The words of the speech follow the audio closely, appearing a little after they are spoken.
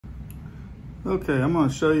Okay, I'm going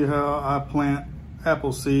to show you how I plant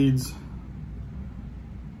apple seeds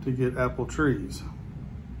to get apple trees.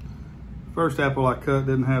 First apple I cut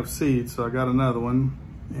didn't have seeds, so I got another one,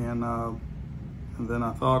 and then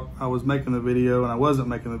I thought I was making the video, and I wasn't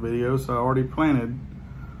making the video, so I already planted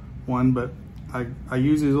one. But I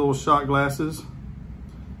use these little shot glasses.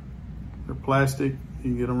 They're plastic, you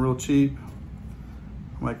can get them real cheap.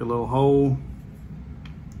 Make a little hole,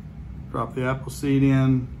 drop the apple seed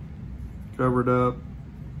in, cover it up,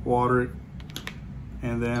 water it,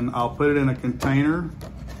 and then I'll put it in a container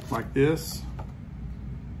like this,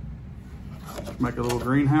 make a little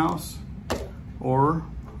greenhouse, or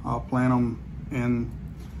I'll plant them in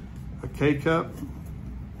a K-cup,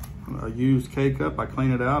 a used K-cup. I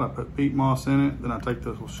clean it out, I put peat moss in it, then I take this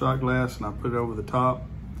little shot glass and I put it over the top.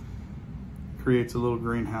 Creates a little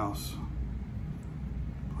greenhouse,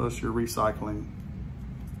 plus you're recycling.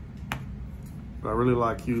 But I really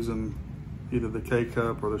like using either the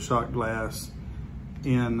K-cup or the shot glass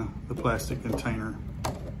in the plastic container.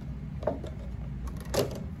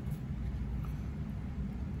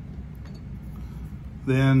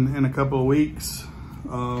 Then in a couple of weeks,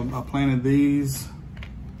 I planted these.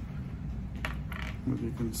 As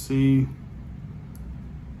you can see,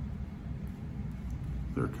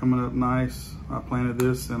 they're coming up nice. I planted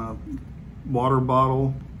this in a water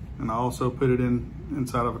bottle, and I also put it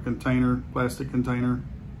inside of a container, plastic container.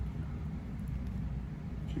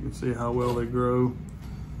 So you can see how well they grow.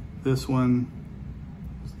 This one,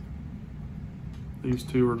 these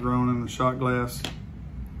two are grown in the shot glass.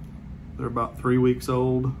 They're about 3 weeks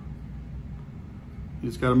old. You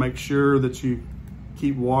just got to make sure that you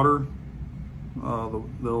keep water.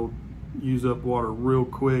 They'll use up water real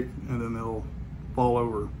quick, and then they'll fall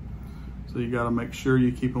over. So you got to make sure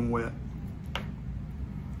you keep them wet.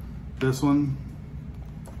 This one,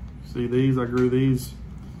 see these, I grew these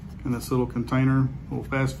in this little container, little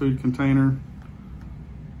fast food container.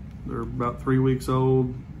 They're about 3 weeks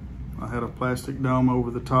old. I had a plastic dome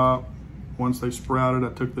over the top. Once they sprouted,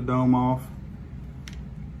 I took the dome off.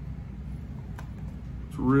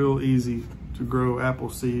 It's real easy to grow apple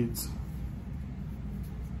seeds.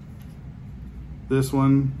 This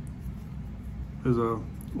one is a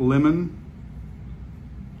lemon.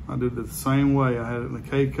 I did it the same way. I had it in the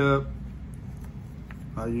K-cup.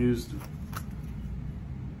 I used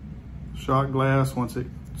shot glass. Once it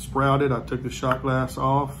sprouted, I took the shot glass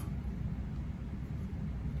off.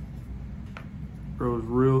 Grows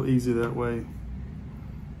real easy that way.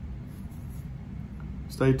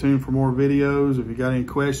 Stay tuned for more videos. If you got any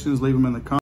questions, leave them in the comments.